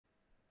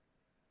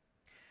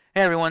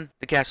Hey everyone,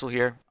 the castle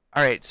here.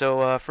 Alright,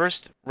 so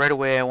first, right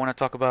away, I want to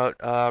talk about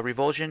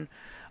Revulsion.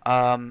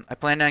 I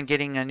plan on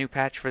getting a new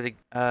patch for the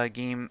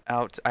game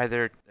out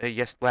either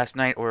last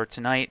night or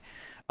tonight.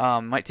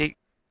 Might take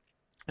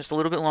just a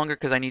little bit longer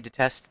because I need to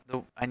test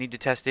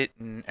it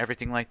and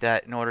everything like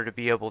that in order to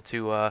be able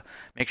to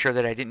make sure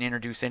that I didn't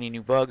introduce any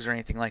new bugs or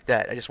anything like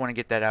that. I just want to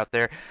get that out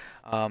there.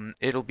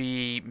 It'll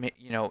be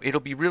it'll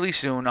be really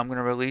soon. I'm going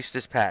to release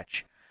this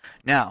patch.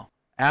 Now,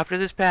 after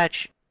this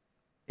patch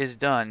is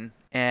done,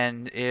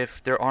 and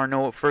if there are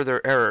no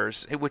further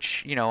errors,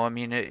 which I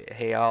mean,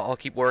 hey, I'll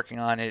keep working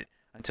on it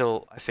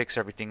until I fix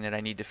everything that I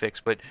need to fix.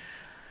 But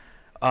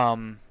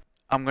I'm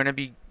gonna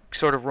be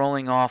sort of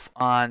rolling off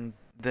on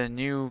the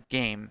new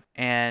game,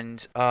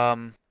 and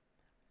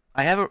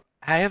I have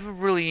a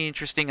really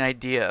interesting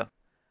idea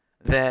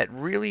that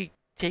really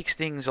takes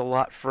things a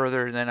lot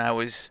further than I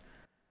was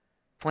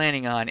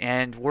planning on,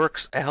 and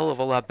works a hell of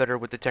a lot better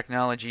with the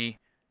technology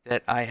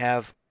that I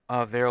have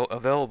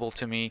available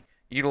to me,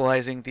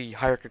 utilizing the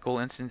hierarchical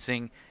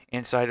instancing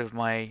inside of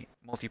my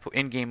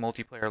in-game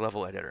multiplayer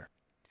level editor.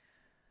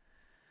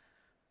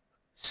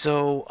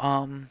 So,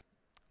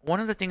 one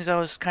of the things I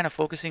was kind of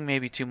focusing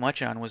maybe too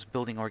much on was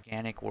building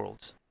organic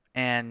worlds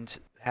and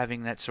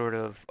having that sort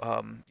of,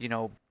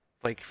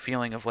 like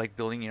feeling of like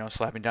building,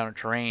 slapping down a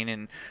terrain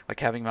and like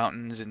having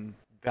mountains and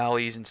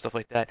valleys and stuff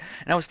like that.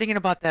 And I was thinking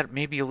about that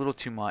maybe a little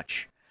too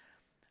much.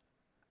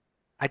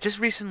 I just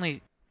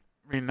recently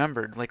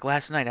remembered, like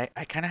last night,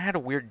 I kind of had a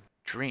weird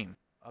dream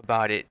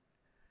about it.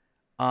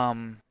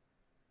 Um,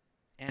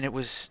 and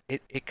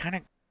it kind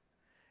of,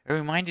 it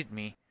reminded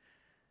me.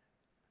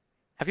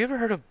 Have you ever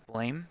heard of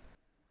Blame?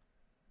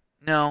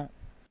 No.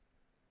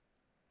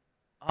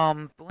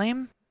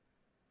 Blame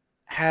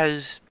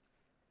has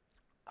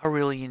a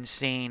really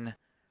insane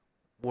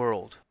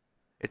world.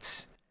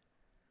 Its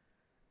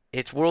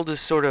its world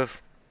is sort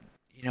of,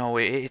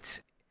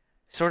 it's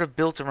sort of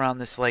built around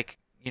this like,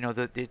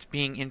 it's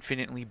being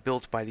infinitely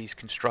built by these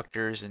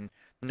constructors, and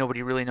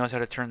nobody really knows how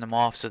to turn them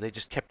off, so they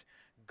just kept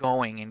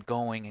going and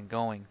going and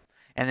going.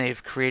 And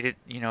they've created,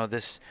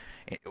 this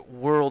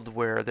world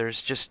where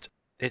there's just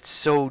it's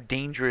so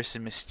dangerous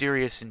and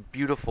mysterious and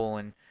beautiful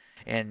and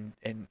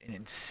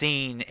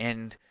insane,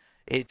 and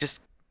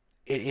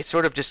it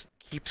sort of just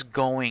keeps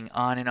going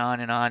on and on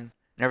and on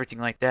and everything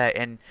like that.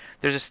 And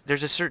there's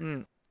a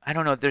certain, I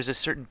don't know, there's a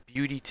certain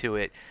beauty to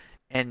it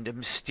and a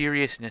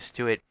mysteriousness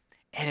to it,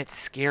 and it's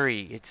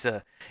scary. It's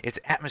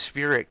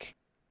atmospheric.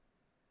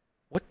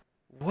 What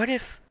what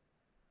if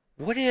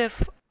what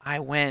if I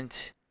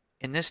went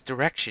in this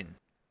direction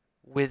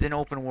with an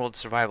open world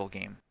survival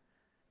game?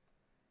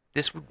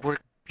 This would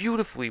work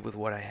beautifully with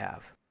what I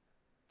have.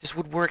 This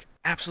would work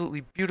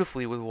absolutely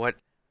beautifully with what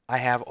I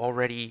have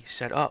already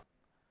set up.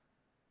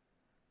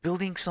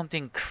 Building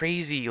something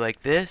crazy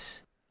like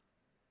this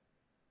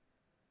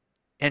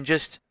and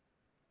just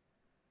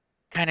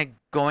kind of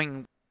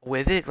going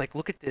with it. Like,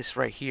 look at this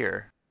right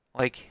here.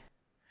 Like,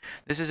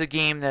 this is a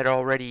game that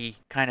already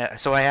kind of.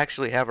 So I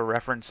actually have a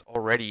reference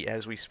already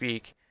as we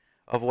speak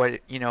of what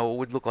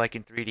would look like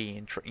in 3D,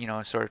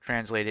 and sort of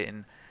translate it,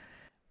 and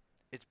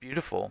it's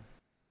beautiful.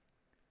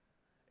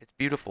 It's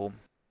beautiful.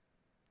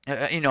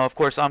 Of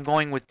course, I'm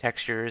going with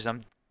textures.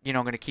 I'm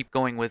going to keep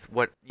going with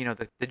what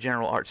the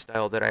general art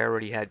style that I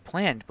already had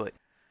planned. But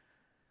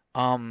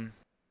um,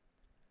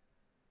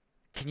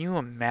 can you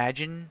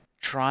imagine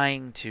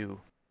trying to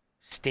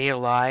stay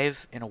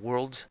alive in a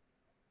world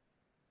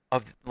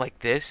of like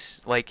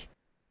this, like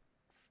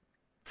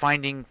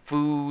finding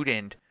food,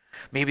 and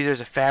maybe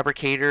there's a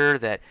fabricator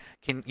that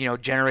can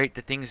generate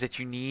the things that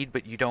you need,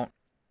 but you don't.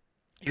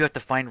 You have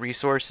to find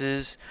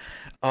resources,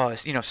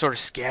 sort of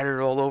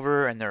scattered all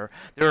over, and there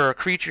are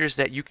creatures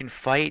that you can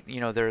fight.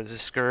 There's the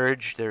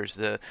scourge, there's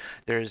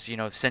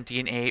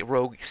sentient a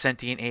rogue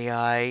sentient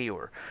AI,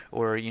 or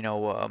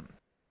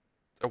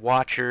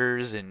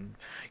watchers, and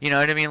you know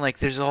what I mean. Like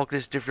there's all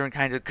this different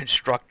kind of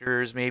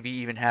constructors. Maybe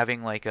even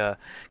having like a.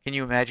 Can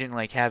you imagine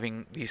like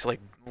having these like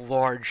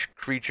large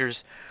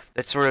creatures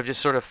that sort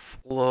of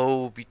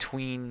flow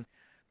between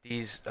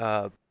these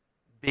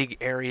big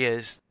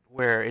areas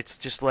where it's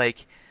just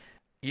like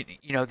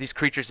these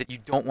creatures that you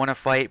don't want to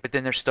fight, but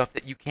then there's stuff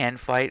that you can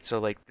fight. So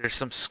like there's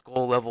some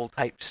skull level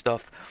type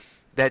stuff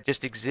that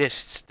just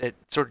exists that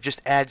sort of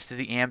just adds to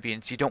the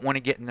ambience. You don't want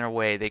to get in their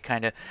way.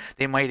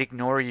 They might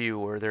ignore you,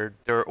 or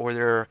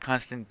they're a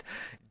constant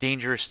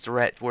dangerous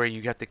threat where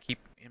you have to keep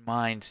in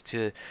mind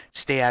to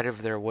stay out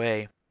of their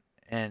way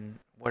and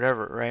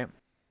whatever, right?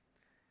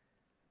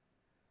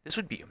 This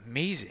would be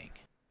amazing.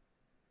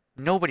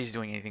 Nobody's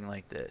doing anything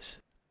like this.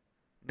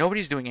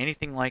 Nobody's doing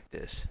anything like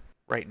this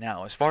right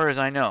now, as far as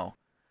I know.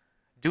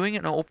 Doing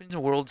an open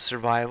world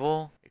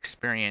survival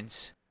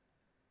experience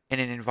in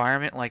an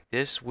environment like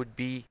this would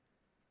be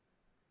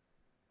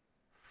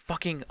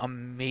fucking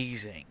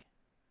amazing.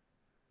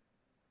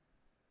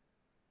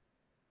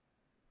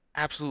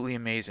 Absolutely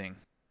amazing.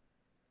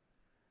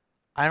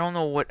 I don't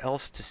know what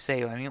else to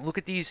say. I mean, look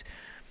at these.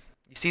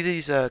 You see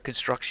these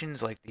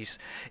constructions like these?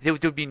 There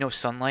would be no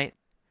sunlight.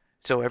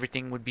 so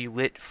everything would be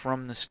lit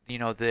from the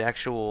the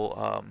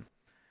actual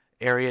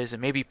areas,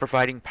 and maybe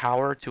providing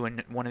power to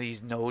one of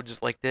these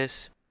nodes like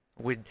this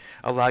would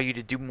allow you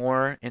to do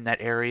more in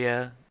that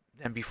area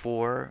than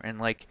before, and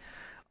like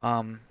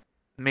um,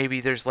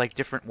 maybe there's like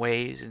different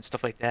ways and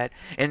stuff like that.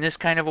 In this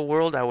kind of a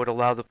world, I would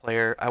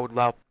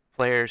allow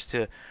players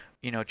to,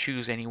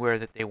 choose anywhere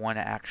that they want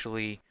to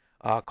actually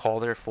call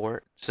their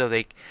fort. So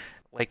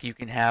like you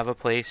can have a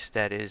place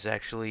that is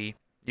actually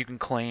you can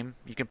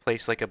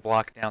place like a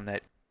block down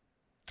that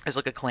is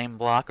like a claim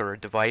block or a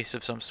device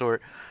of some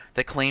sort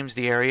that claims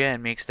the area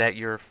and makes that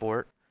your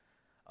fort.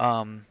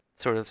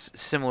 Sort of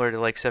similar to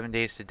like 7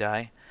 Days to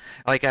Die.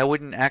 Like I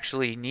wouldn't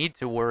actually need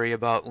to worry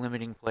about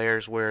limiting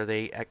players where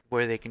they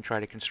can try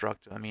to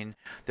construct. I mean,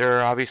 there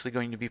are obviously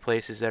going to be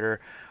places that are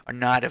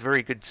not a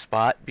very good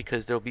spot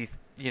because there'll be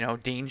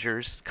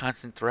dangers,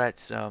 constant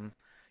threats.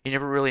 You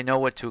never really know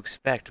what to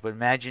expect. But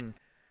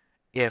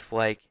if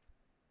like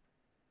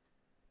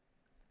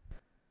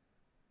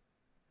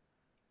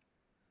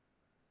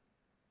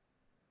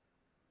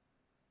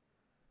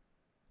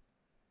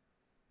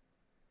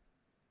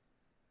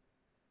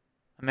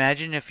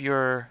imagine if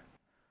you're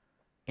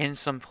in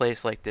some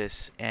place like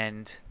this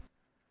and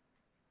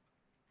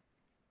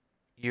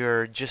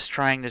you're just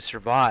trying to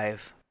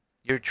survive.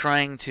 You're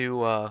trying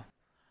to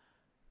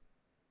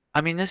I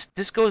mean,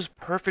 this goes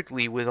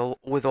perfectly with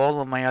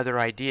all of my other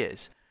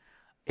ideas.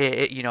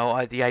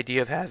 The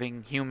idea of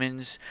having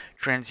humans,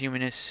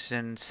 transhumanists,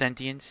 and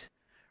sentience,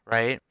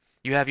 right?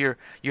 You have your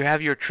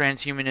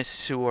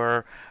transhumanists who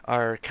are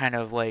kind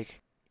of like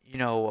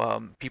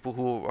people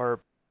who are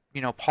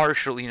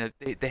partial.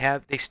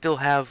 They still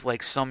have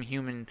like some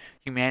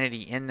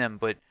humanity in them,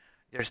 but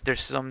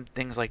there's some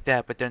things like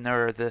that. But then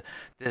there are the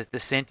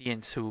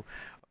sentients who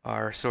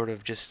are sort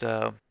of just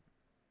they're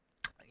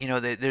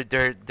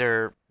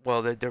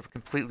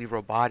completely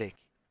robotic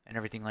and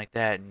everything like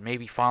that, and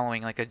maybe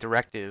following like a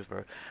directive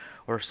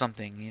or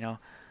something.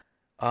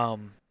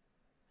 Um,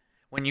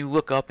 when you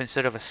look up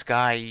instead of a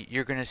sky,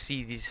 you're gonna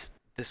see this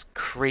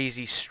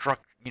crazy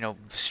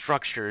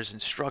structures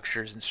and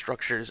structures and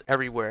structures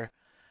everywhere.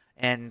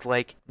 And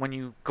like when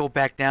you go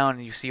back down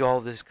and you see all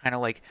this kind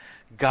of like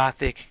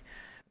gothic,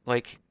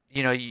 like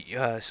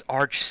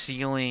arch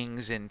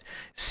ceilings and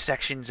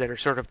sections that are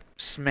sort of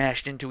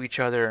smashed into each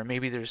other. Or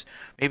maybe there's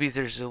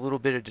a little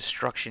bit of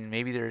destruction.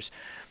 Maybe there's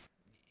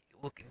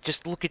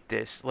look at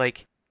this.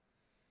 Like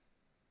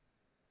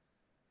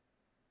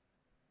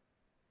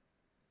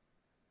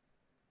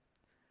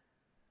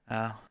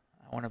I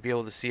want to be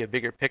able to see a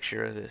bigger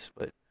picture of this,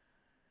 but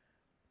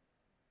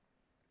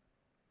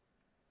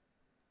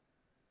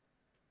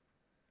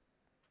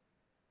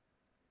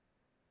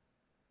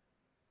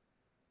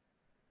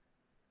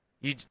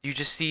you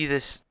just see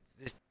this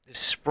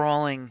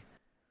sprawling,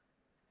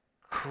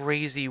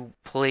 crazy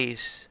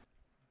place,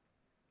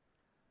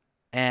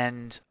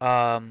 and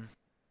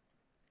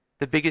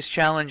the biggest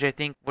challenge I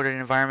think with an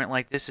environment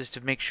like this is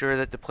to make sure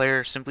that the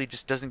player simply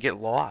just doesn't get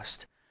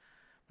lost.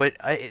 But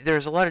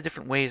there's a lot of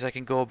different ways I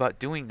can go about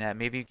doing that.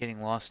 Maybe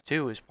getting lost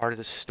too is part of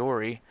the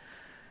story.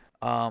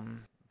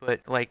 But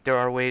like there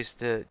are ways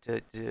to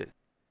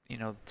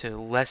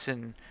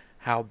lessen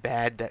how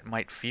bad that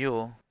might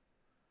feel.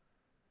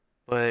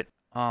 But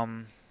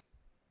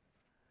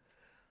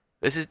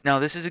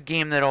this is a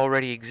game that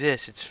already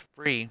exists. It's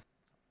free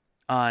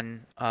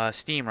on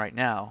Steam right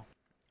now,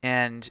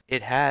 and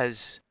it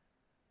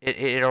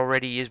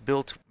already is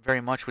built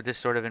very much with this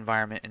sort of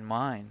environment in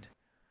mind.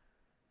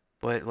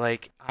 But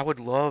like I would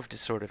love to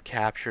sort of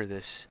capture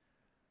this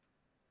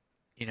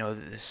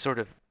sort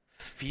of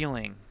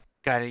feeling.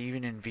 Got it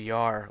even in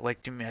VR.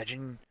 Like to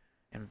imagine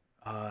and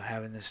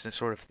having this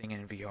sort of thing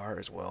in VR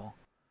as well.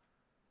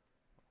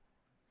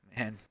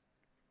 Man,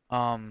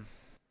 um,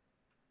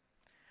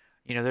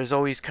 there's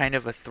always kind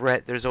of a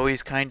threat. There's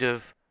always kind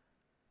of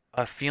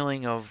a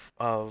feeling of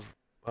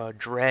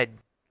dread.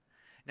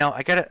 Now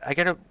I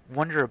gotta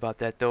wonder about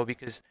that though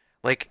because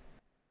like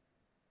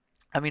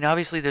I mean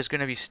obviously there's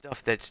gonna be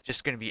stuff that's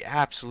just gonna be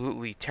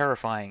absolutely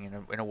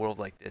terrifying in a world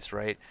like this,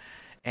 right?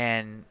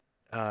 And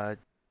uh,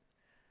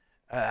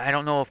 I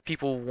don't know if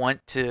people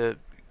want to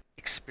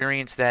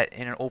experience that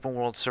in an open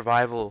world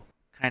survival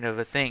kind of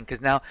a thing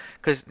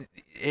because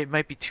it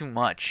might be too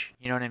much.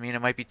 You know what I mean?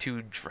 It might be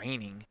too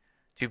draining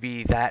to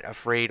be that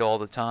afraid all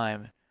the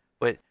time.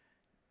 But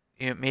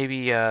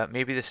maybe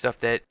the stuff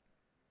that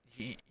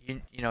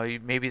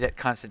maybe that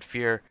constant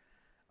fear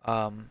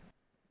um,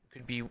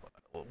 could be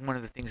one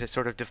of the things that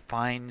sort of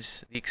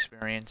defines the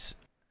experience.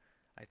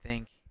 I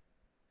think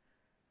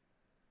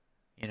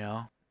you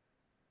know,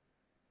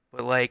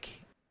 but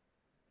like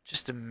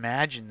just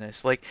imagine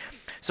this. Like,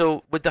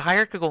 so with the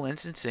hierarchical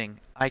instancing,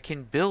 I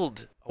can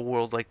build a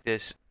world like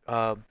this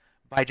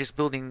by just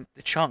building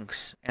the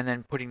chunks and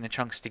then putting the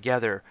chunks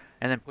together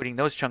and then putting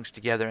those chunks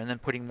together and then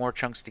putting more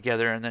chunks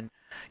together and then,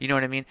 you know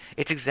what I mean?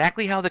 It's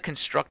exactly how the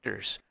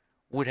constructors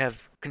would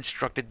have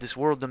constructed this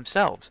world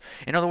themselves.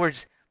 In other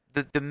words,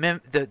 the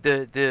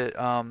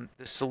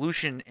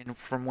solution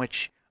from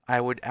which I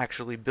would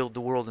actually build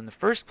the world in the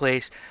first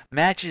place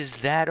matches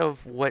that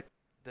of what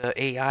the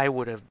AI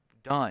would have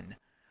done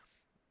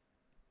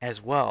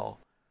as well.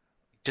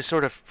 Just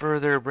sort of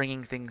further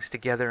bringing things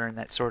together in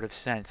that sort of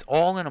sense,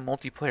 all in a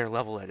multiplayer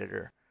level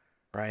editor,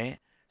 right?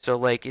 So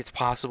like it's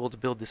possible to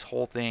build this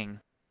whole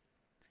thing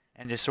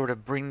and just sort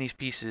of bring these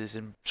pieces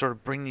and sort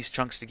of bring these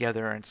chunks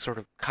together and sort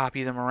of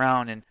copy them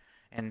around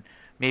and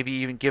maybe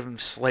even give them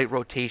slight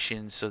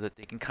rotations so that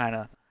they can kind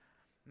of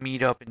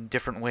meet up in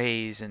different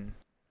ways and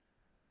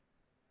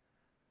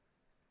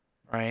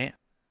right?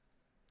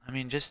 I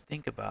mean, just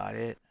think about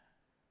it.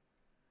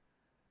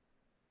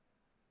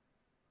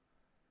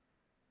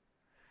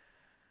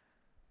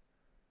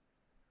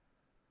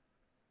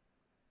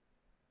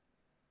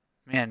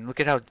 Man, look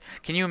at how.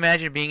 Can you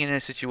imagine being in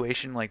a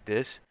situation like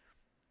this?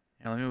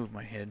 Let me move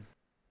my head.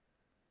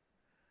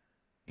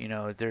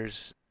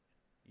 There's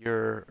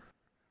you're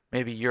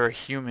maybe you're a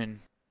human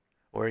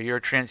or you're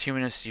a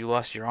transhumanist. You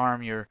lost your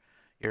arm. You're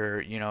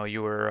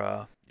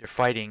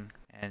fighting,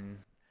 and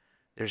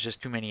there's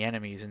just too many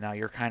enemies, and now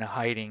you're kind of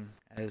hiding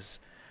as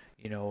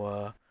you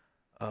know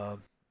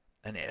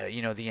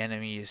the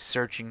enemy is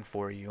searching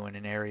for you in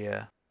an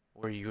area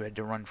where you had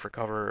to run for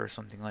cover or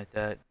something like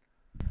that.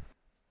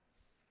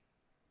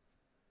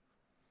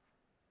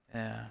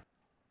 Yeah,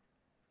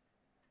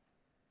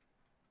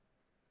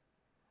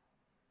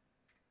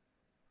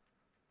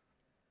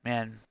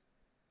 man.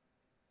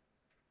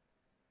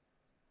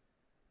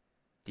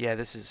 Yeah,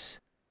 this is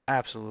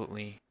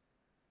absolutely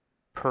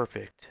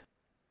perfect.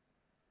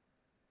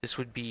 This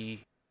would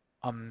be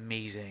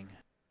amazing.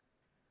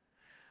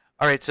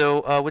 All right,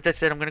 so with that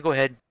said, I'm gonna go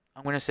ahead.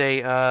 I'm gonna say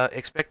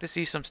expect to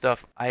see some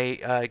stuff.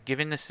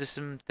 Given the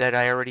system that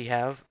I already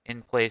have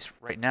in place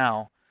right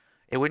now,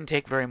 it wouldn't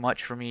take very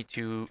much for me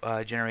to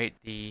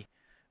generate the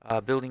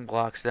building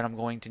blocks that I'm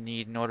going to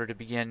need in order to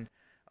begin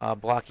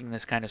blocking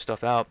this kind of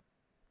stuff out.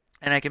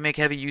 And I can make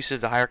heavy use of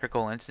the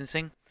hierarchical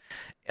instancing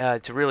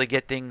to really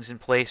get things in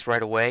place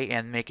right away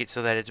and make it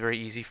so that it's very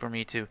easy for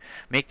me to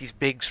make these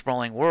big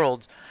sprawling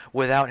worlds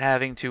without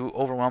having to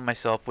overwhelm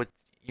myself with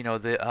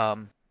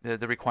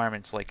the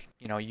requirements. Like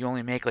you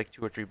only make like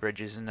 2 or 3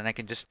 bridges, and then I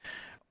can just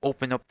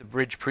open up the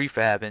bridge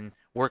prefab and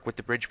work with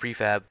the bridge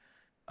prefab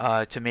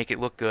to make it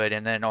look good,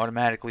 and then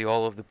automatically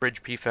all of the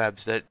bridge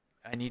prefabs that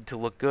I need to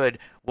look good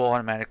will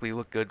automatically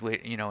look good,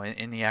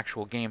 in the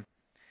actual game.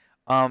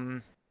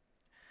 Um,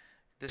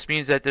 this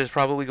means that there's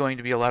probably going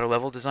to be a lot of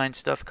level design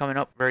stuff coming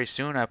up very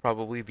soon. I'll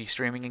probably be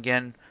streaming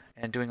again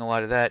and doing a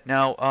lot of that.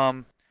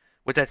 Now,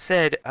 with that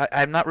said,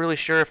 I'm not really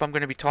sure if I'm going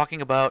to be talking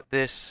about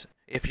this.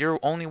 If you're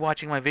only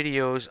watching my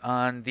videos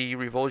on the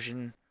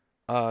Revulsion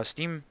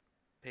Steam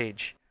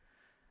page,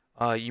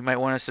 you might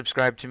want to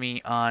subscribe to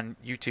me on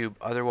YouTube.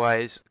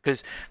 Otherwise,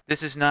 because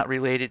this is not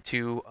related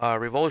to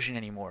Revulsion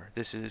anymore.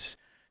 This is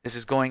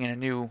going in a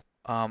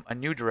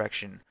new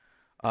direction.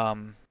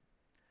 Um,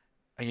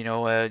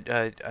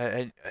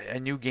 a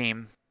new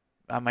game.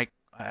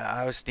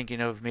 I was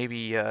thinking of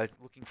maybe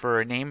looking for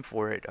a name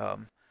for it.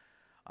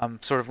 I'm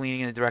sort of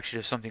leaning in the direction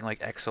of something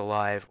like X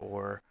Alive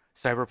or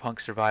Cyberpunk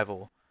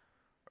Survival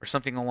or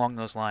something along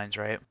those lines,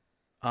 right?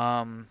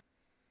 Um,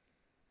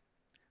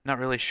 Not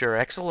really sure.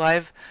 X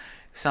Alive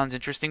sounds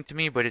interesting to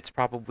me, but it's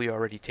probably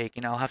already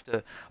taken. I'll have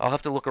to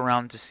look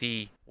around to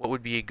see what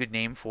would be a good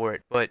name for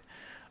it. But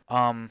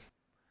um,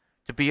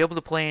 to be able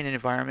to play in an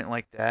environment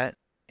like that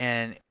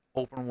and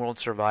open world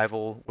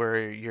survival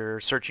where you're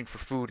searching for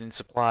food and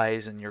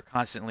supplies and you're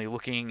constantly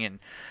looking and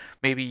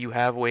maybe you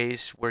have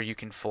ways where you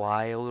can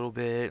fly a little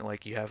bit,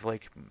 like you have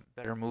like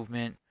better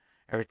movement,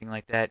 everything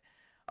like that.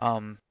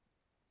 Um,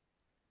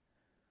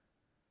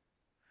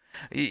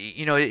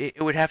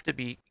 it would have to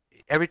be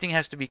everything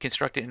has to be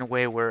constructed in a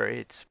way where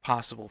it's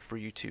possible for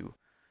you to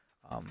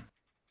um,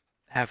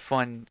 have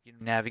fun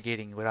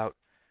navigating without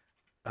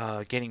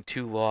getting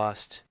too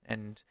lost.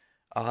 And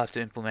I'll have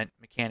to implement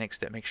mechanics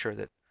that make sure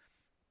that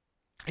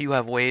you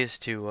have ways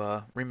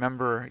to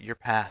remember your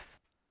path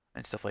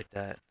and stuff like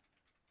that.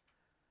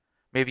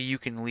 Maybe you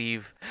can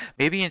leave,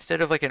 maybe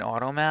instead of like an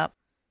auto map,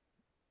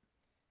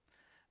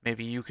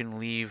 maybe you can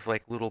leave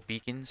like little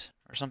beacons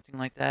or something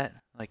like that.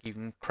 Like you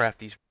can craft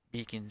these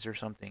beacons or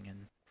something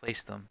and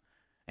place them,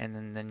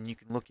 and then you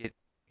can look at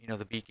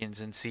the beacons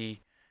and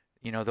see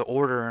the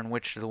order in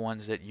which the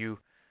ones that you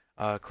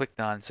clicked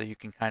on, so you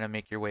can kind of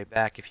make your way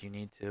back if you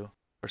need to,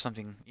 or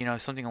something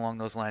something along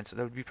those lines. So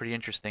that would be pretty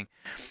interesting.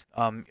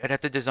 I'd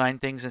have to design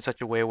things in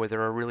such a way where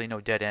there are really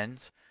no dead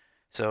ends.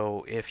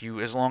 So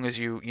as long as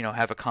you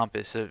have a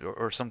compass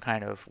or some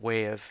kind of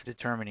way of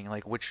determining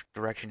like which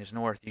direction is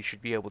north, you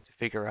should be able to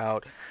figure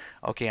out,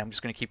 okay, I'm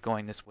just going to keep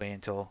going this way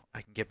until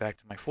I can get back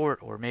to my fort,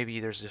 or maybe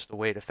there's just a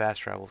way to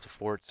fast travel to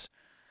forts,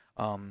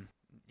 um,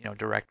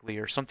 directly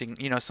or something,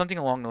 something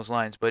along those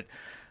lines. But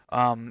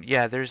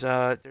yeah, there's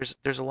a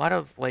lot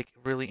of like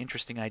really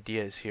interesting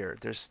ideas here.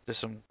 There's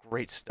some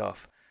great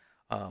stuff.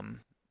 Um,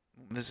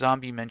 the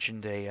zombie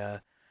mentioned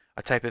a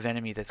type of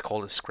enemy that's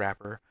called a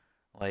scrapper.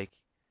 Like,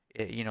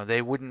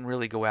 they wouldn't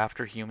really go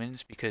after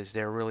humans because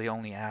they're really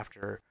only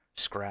after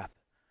scrap,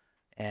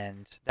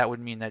 and that would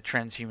mean that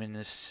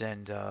transhumanists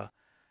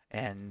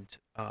and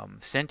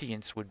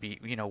sentience would be,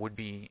 would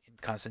be in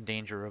constant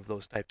danger of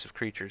those types of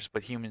creatures.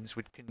 But humans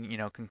would,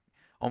 can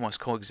almost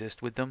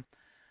coexist with them.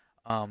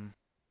 Um,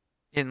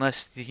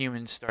 Unless the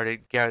humans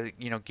started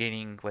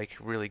gaining like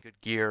really good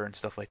gear and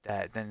stuff like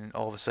that, then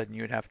all of a sudden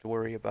you would have to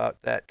worry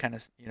about that kind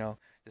of, the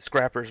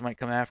scrappers might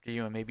come after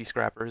you, and maybe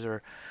scrappers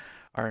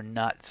are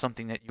not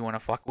something that you want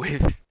to fuck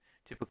with,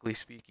 typically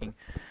speaking.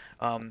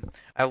 Um,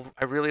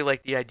 I really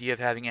like the idea of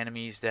having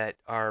enemies that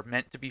are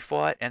meant to be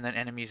fought, and then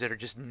enemies that are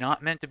just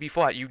not meant to be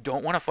fought. You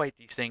don't want to fight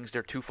these things;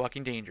 they're too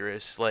fucking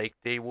dangerous. Like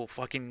they will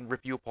fucking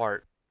rip you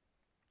apart.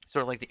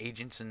 Sort of like the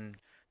agents in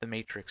the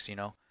Matrix, you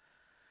know.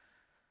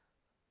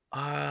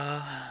 Uh,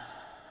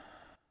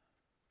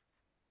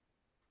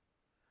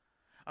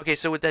 okay,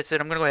 so with that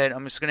said, I'm gonna go ahead.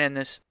 I'm just gonna end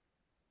this.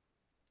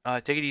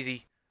 Take it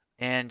easy,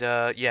 and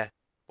yeah,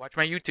 watch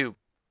my YouTube.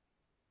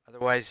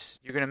 Otherwise,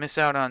 you're gonna miss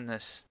out on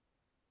this.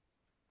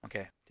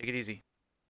 Okay, take it easy.